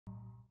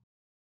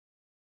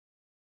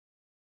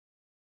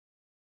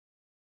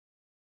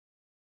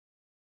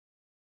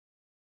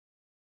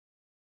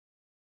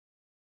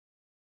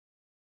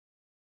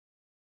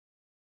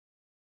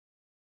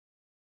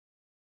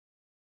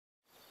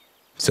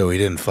So he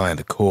didn't find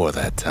the core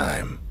that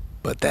time,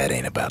 but that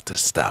ain't about to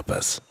stop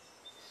us.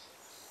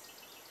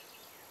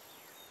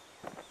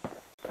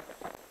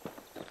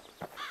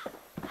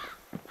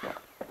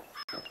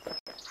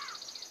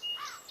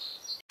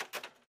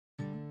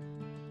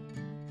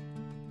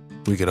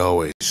 We could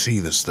always see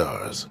the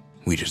stars.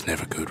 We just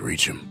never could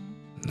reach them,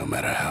 no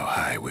matter how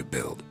high we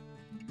built.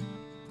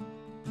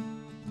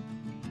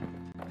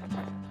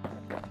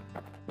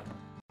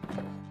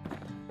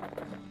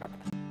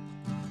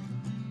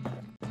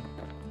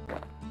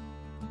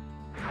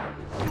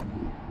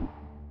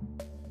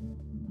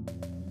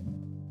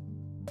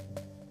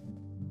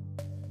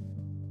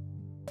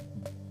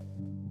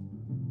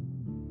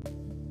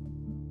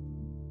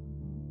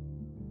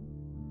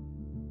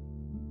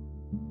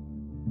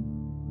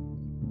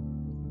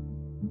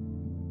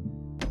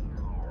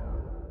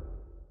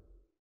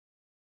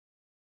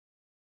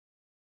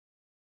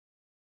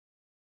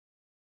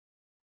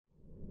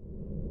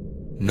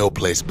 No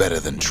place better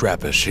than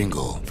Trapper's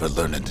Shingle for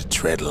learning to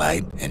tread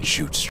light and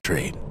shoot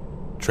straight.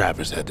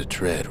 Trappers had to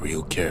tread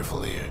real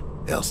careful here,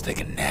 else take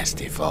a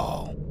nasty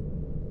fall.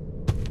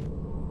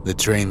 They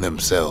trained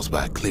themselves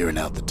by clearing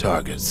out the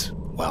targets,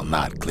 while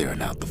not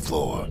clearing out the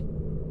floor.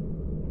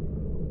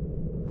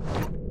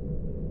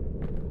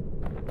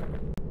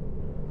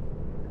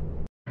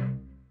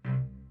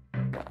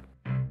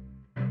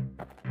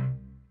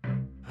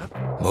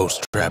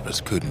 Most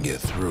trappers couldn't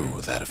get through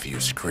without a few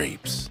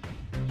scrapes.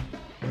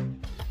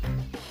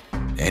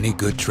 Any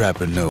good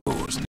trapper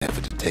knows never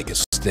to take a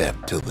step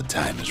till the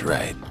time is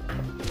right.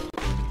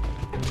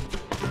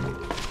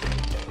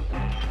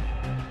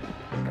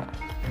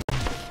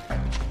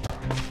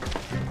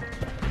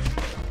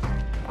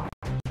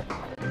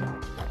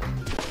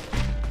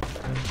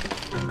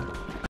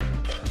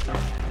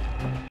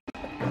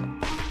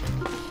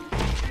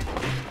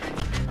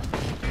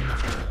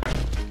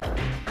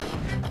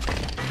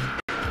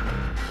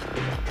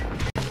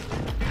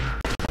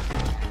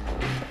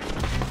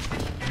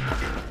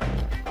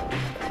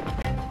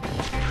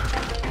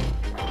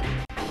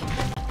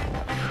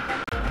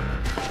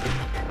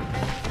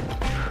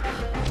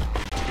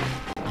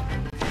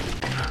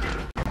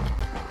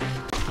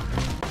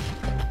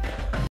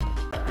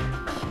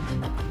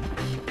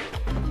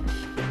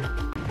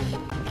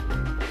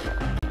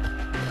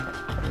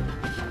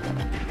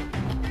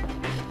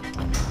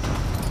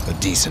 A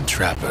decent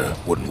trapper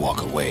wouldn't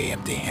walk away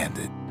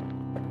empty-handed.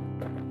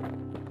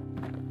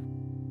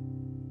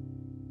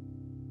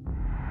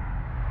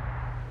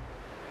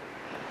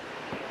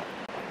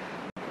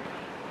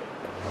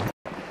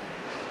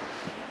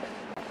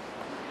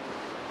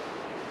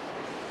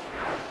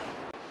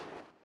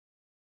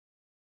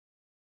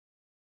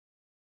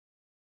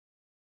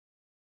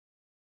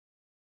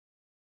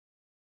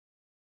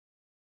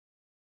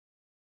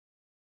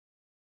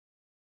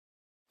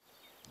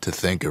 To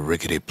think a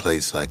rickety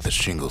place like the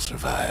Shingle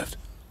survived,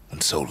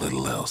 when so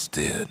little else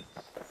did.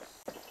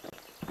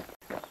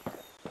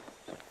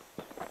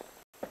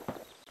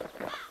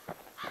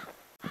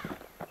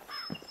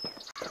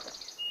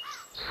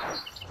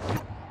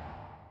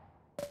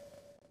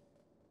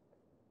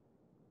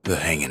 The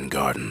Hanging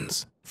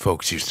Gardens.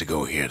 Folks used to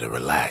go here to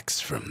relax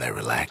from their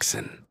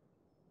relaxing.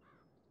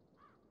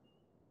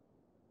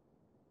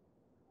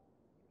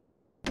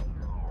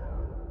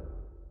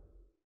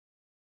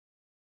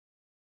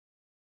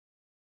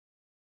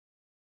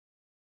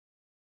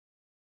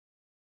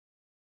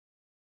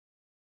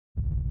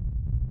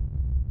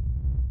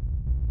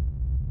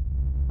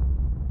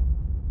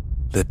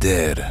 The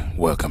dead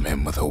welcome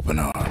him with open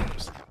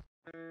arms.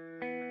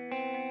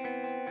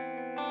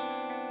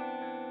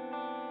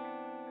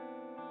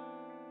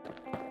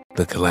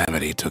 The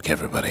calamity took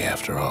everybody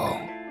after all.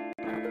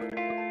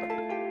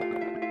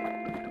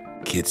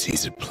 Kid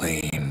sees it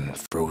plain,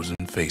 frozen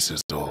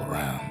faces all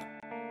around.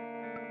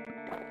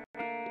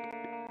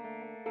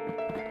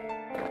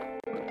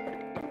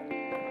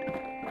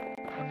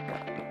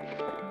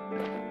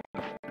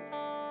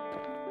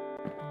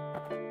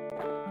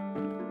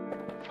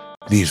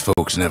 These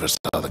folks never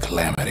saw the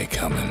calamity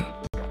coming,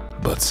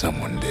 but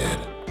someone did.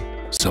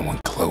 Someone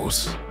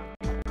close.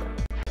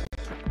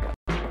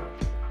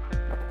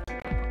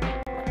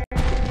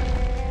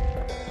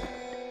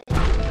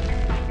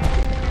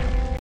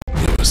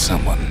 It was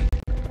someone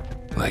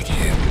like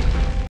him.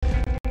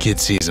 Kid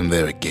sees him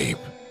there agape,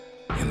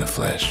 in the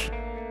flesh.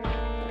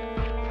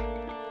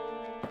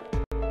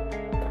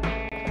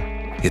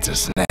 It's a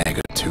snag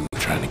or two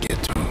trying to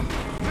get to him.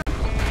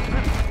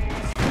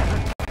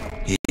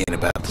 He ain't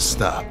about to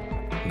stop,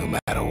 no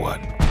matter what.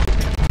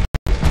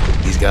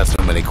 He's got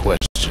so many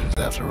questions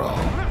after all.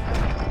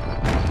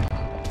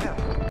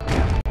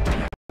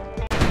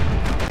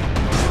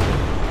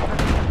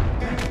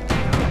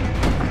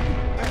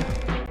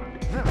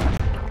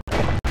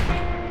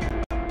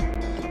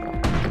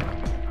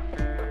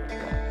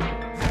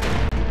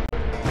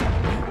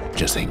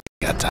 Just ain't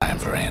got time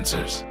for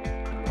answers.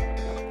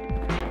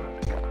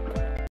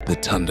 The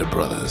Thunder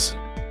brothers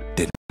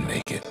didn't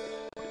make it.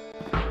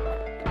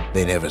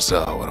 They never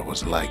saw what it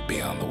was like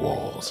beyond the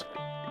walls.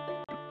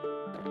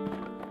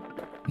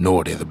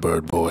 Nordy the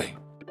bird boy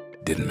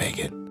didn't make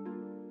it.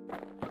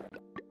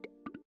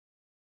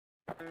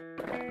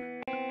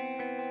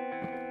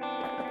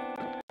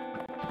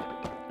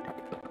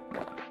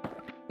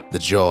 The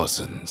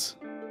Jawsons,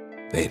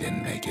 they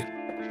didn't make it.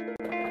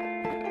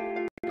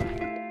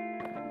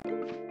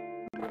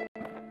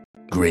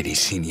 Grady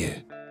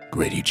Sr.,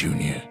 Grady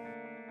Jr.,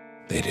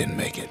 they didn't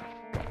make it.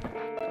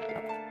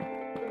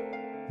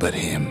 But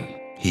him,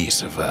 he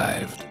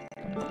survived.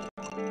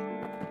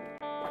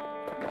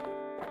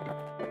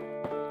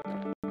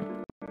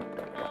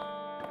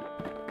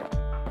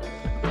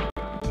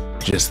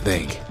 Just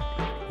think,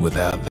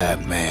 without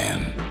that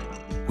man,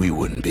 we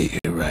wouldn't be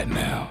here right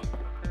now,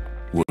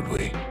 would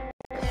we?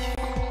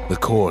 The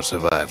Corps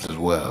survived as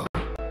well.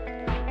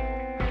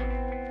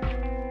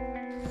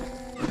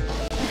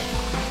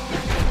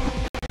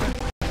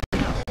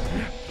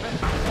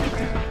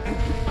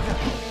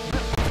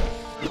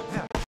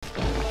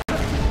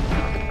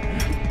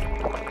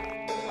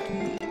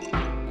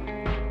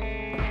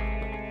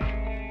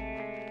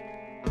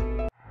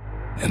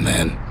 And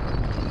then,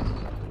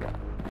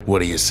 what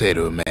do you say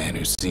to a man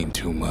who's seen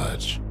too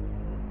much?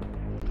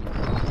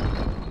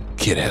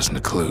 Kid hasn't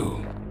a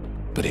clue,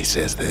 but he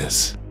says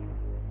this: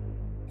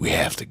 we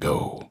have to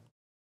go,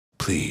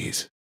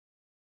 please.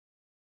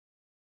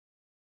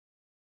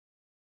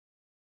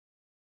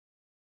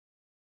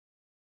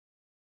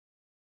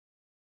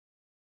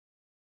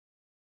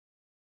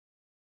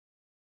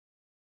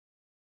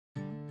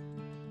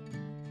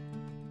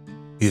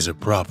 He's a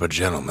proper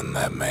gentleman,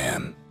 that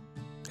man.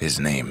 His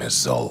name is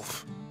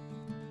Zulf.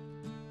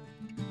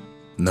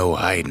 No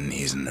hiding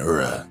he's an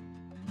Ura.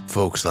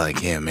 Folks like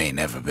him ain't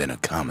never been a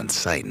common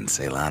sight in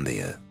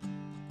Caelondia.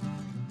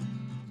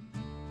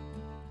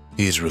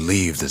 He's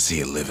relieved to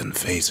see a living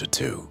face or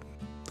two.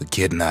 The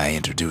kid and I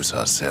introduce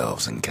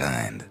ourselves in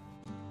kind,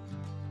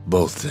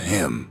 both to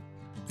him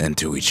and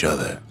to each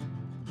other,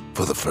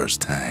 for the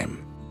first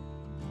time.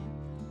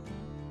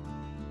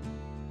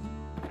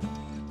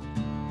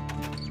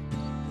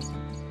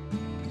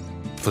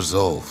 For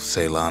Zulf,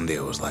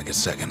 Caelondia was like a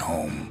second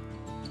home.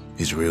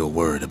 He's real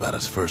worried about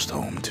his first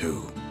home,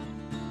 too,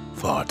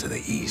 far to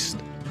the east.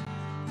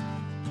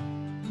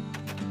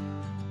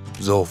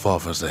 Zulf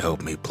offers to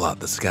help me plot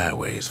the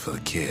skyways for the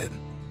kid.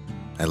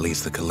 At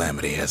least the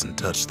calamity hasn't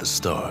touched the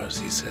stars,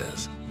 he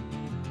says.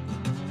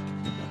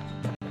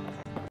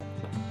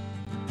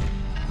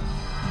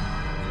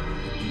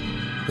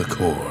 The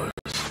Corps,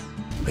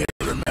 they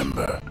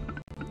remember.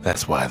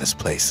 That's why this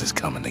place is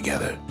coming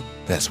together.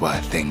 That's why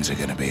things are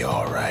gonna be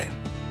all right.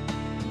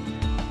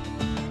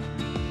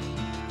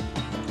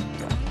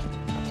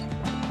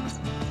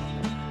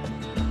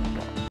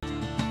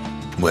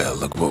 Well,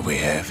 look what we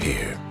have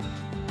here.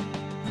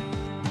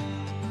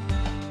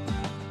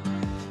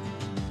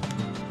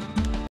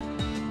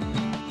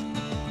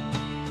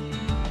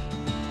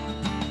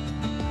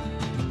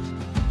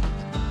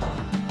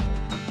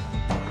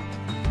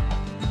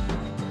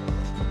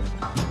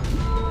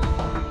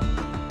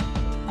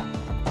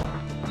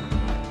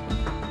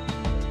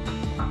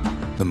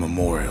 The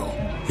memorial.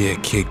 Here,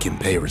 a kid can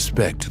pay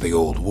respect to the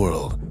old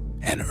world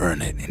and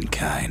earn it in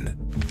kind.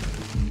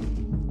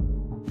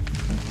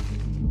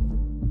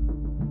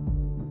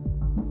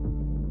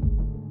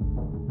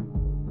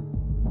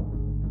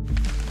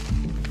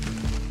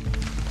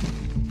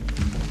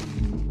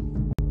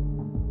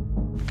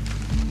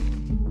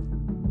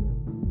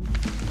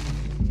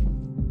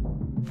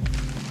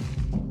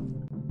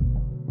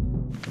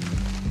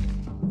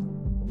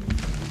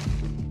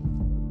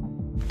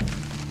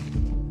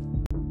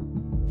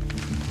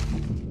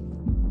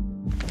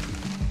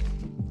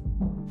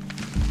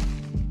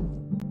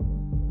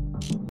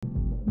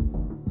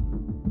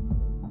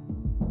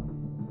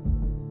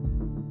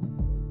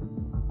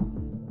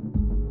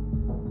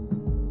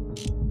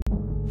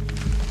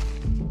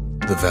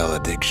 The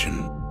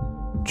valediction.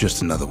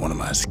 Just another one of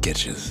my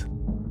sketches.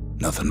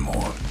 Nothing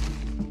more.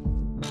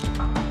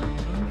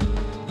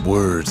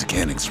 Words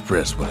can't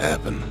express what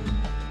happened,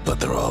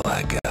 but they're all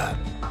I got.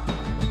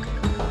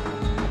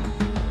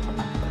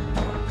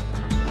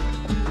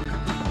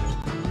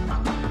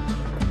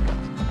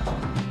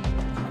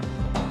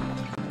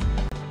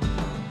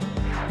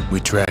 We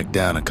tracked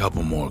down a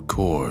couple more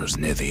Corps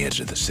near the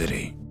edge of the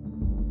city.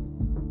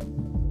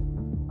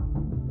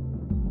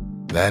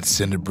 That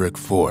cinder brick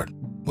fort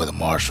where the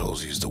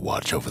marshals used to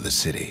watch over the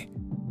city.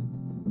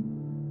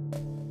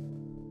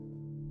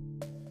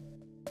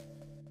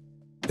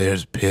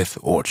 There's Pith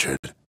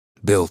Orchard,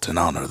 built in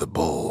honor of the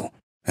bull,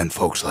 and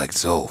folks like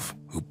Zulf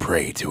who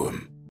pray to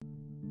him.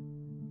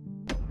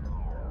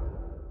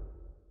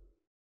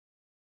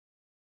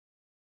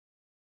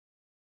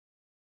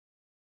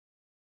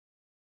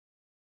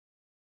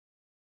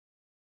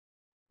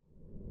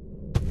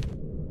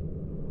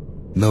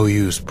 No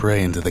use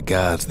praying to the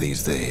gods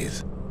these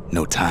days.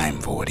 No time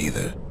for it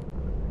either.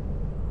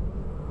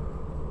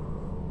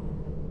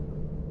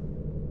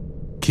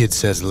 Kid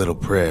says a little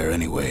prayer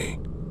anyway.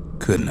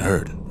 Couldn't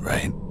hurt,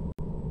 right?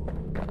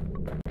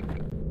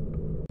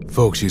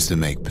 Folks used to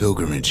make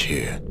pilgrimage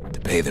here to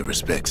pay their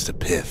respects to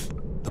Pith,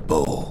 the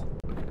bull.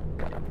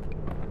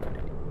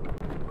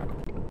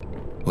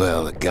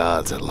 Well, the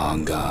gods are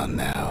long gone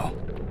now,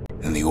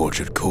 and the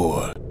orchard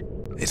core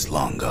is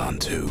long gone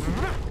too.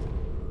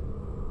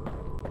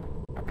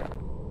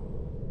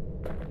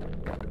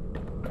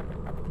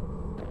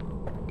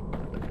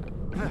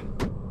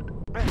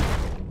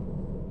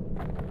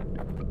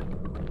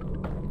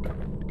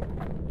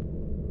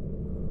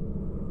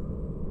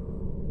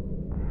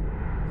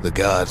 The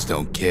gods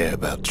don't care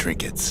about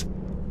trinkets,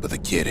 but the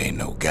kid ain't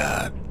no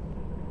god.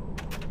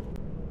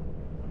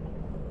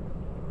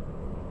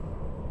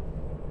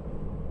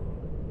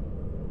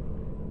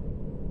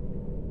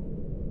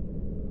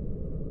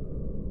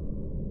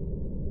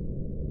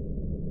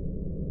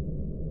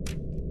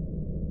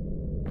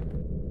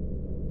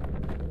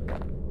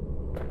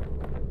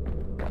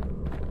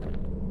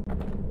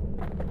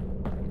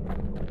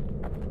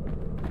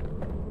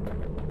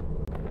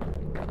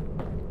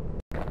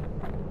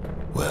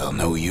 Well,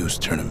 no use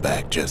turning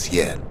back just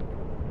yet.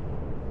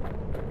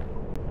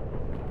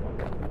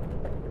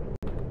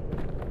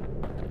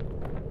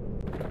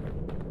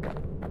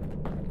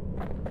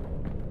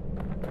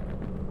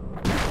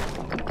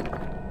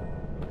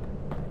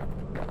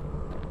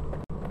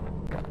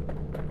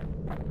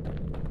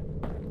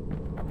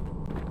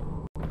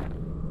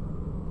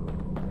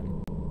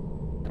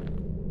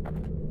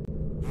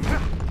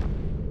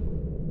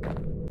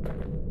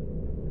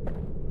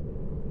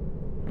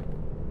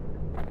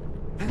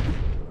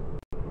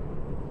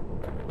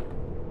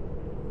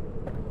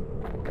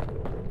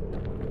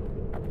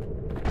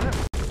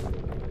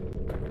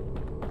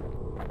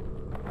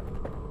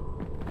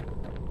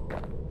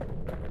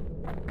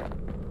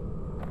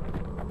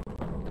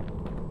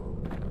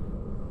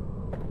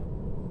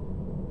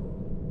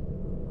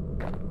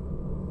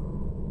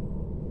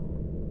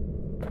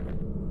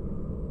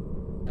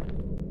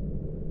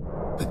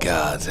 The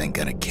gods ain't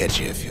gonna catch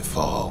you if you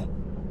fall.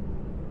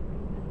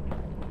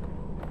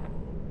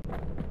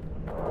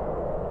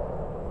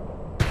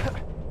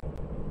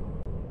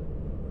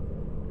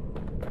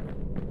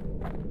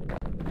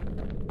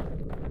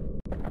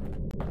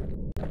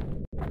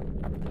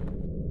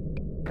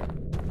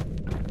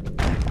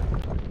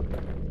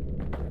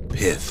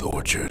 Pith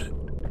Orchard.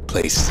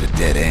 Place is a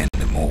dead end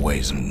in more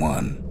ways than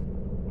one.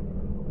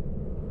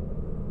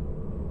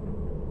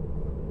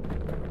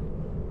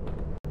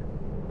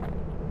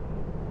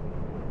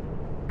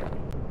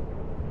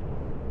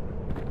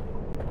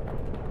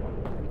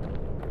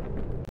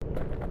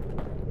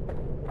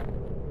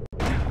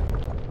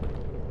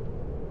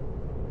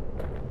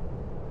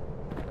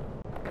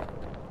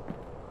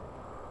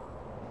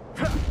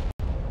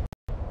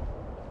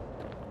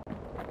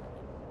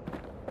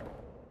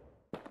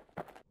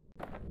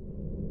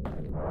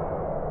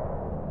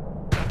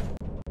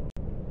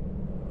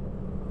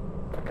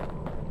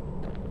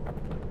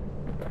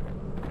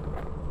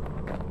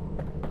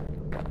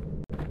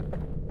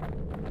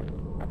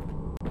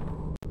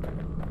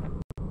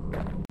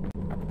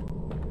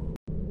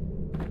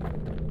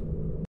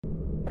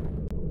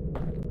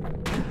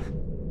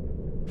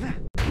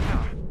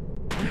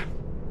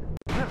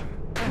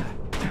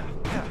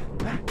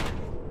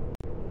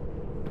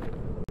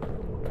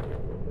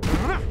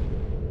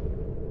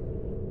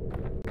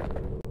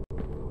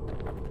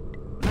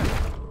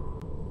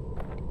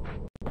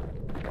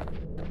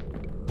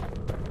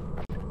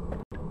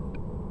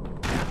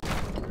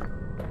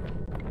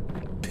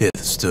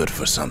 Pith stood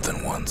for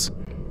something once.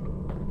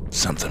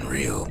 Something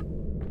real.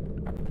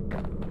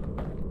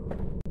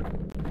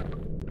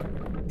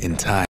 In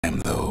time,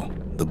 though,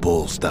 the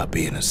bull stopped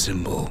being a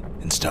symbol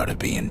and started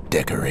being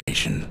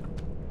decoration.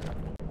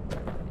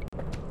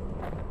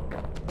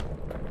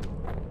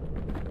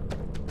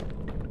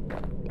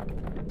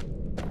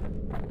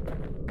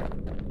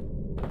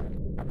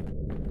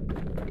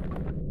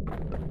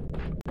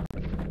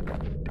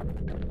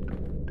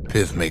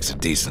 Pith makes a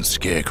decent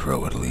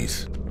scarecrow, at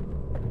least.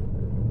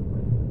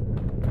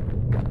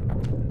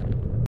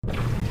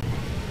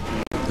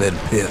 Then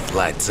Pith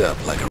lights up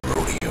like a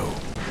rodeo.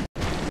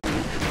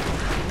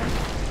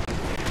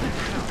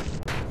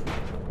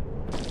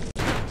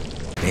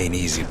 Ain't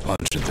easy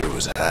punching through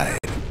his hide.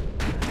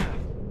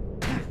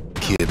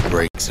 Kid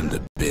breaks him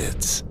to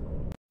bits.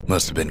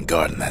 Must have been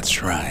guarding that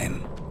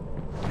shrine.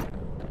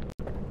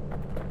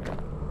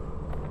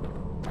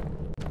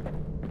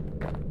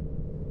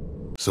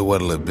 So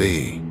what'll it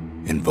be?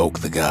 Invoke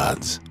the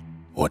gods,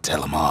 or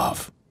tell them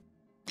off?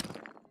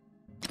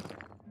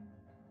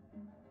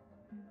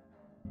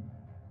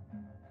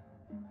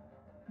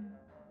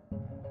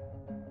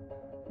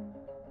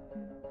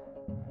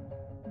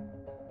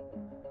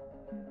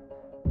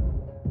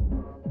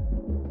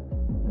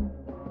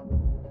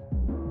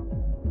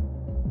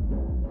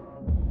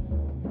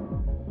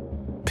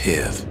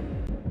 Pith.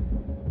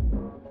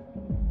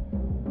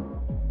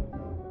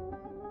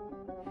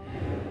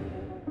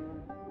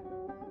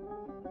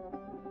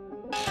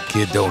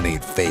 Kid don't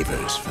need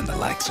favors from the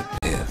likes of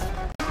Pith.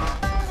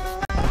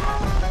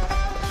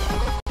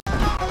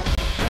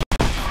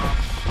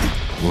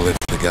 Well, if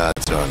the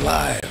gods are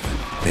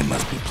alive, they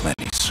must be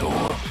plenty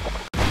sore.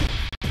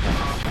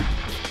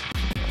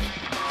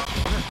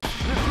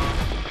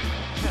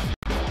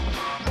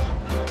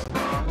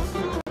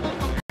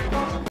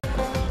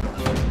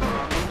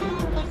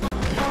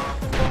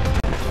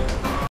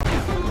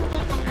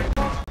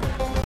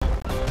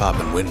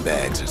 Getting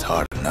windbags is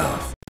hard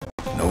enough.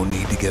 No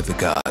need to get the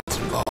gods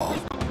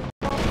involved.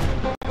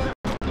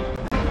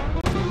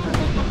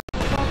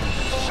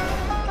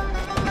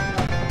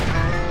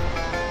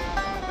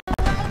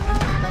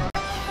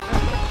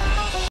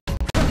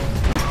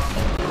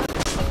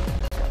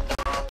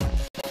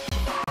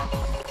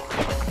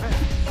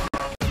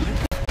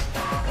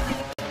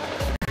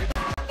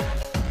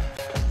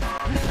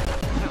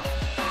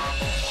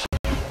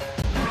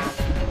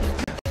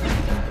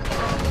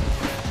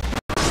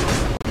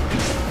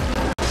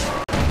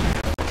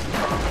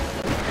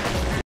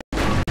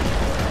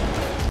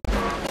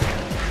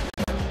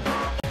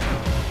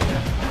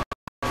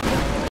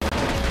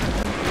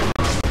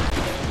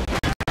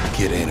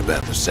 Kid ain't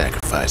about to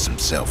sacrifice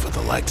himself for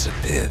the likes of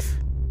death.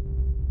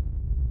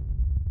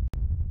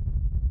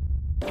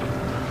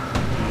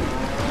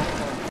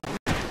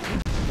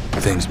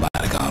 Things might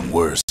have gone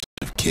worse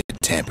if Kid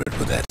tampered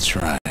with that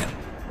shrine.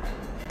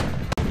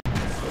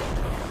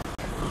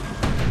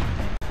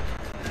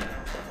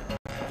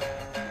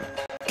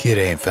 Kid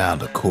ain't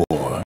found a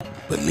core,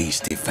 but at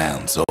least he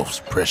found Zolf's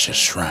precious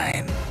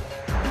shrine.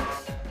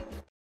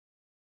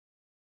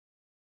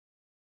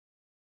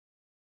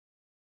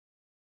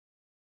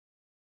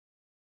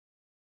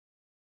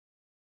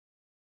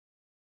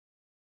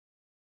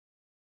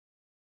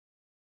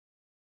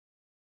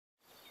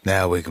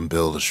 Now we can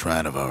build a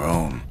shrine of our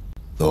own,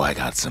 though I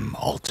got some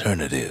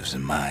alternatives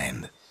in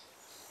mind.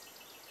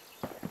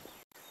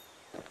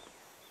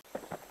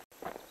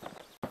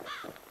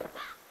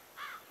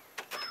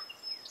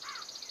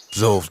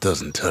 Zolf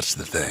doesn't touch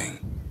the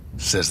thing.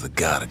 Says the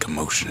god of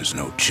commotion is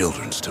no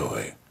children's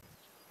toy.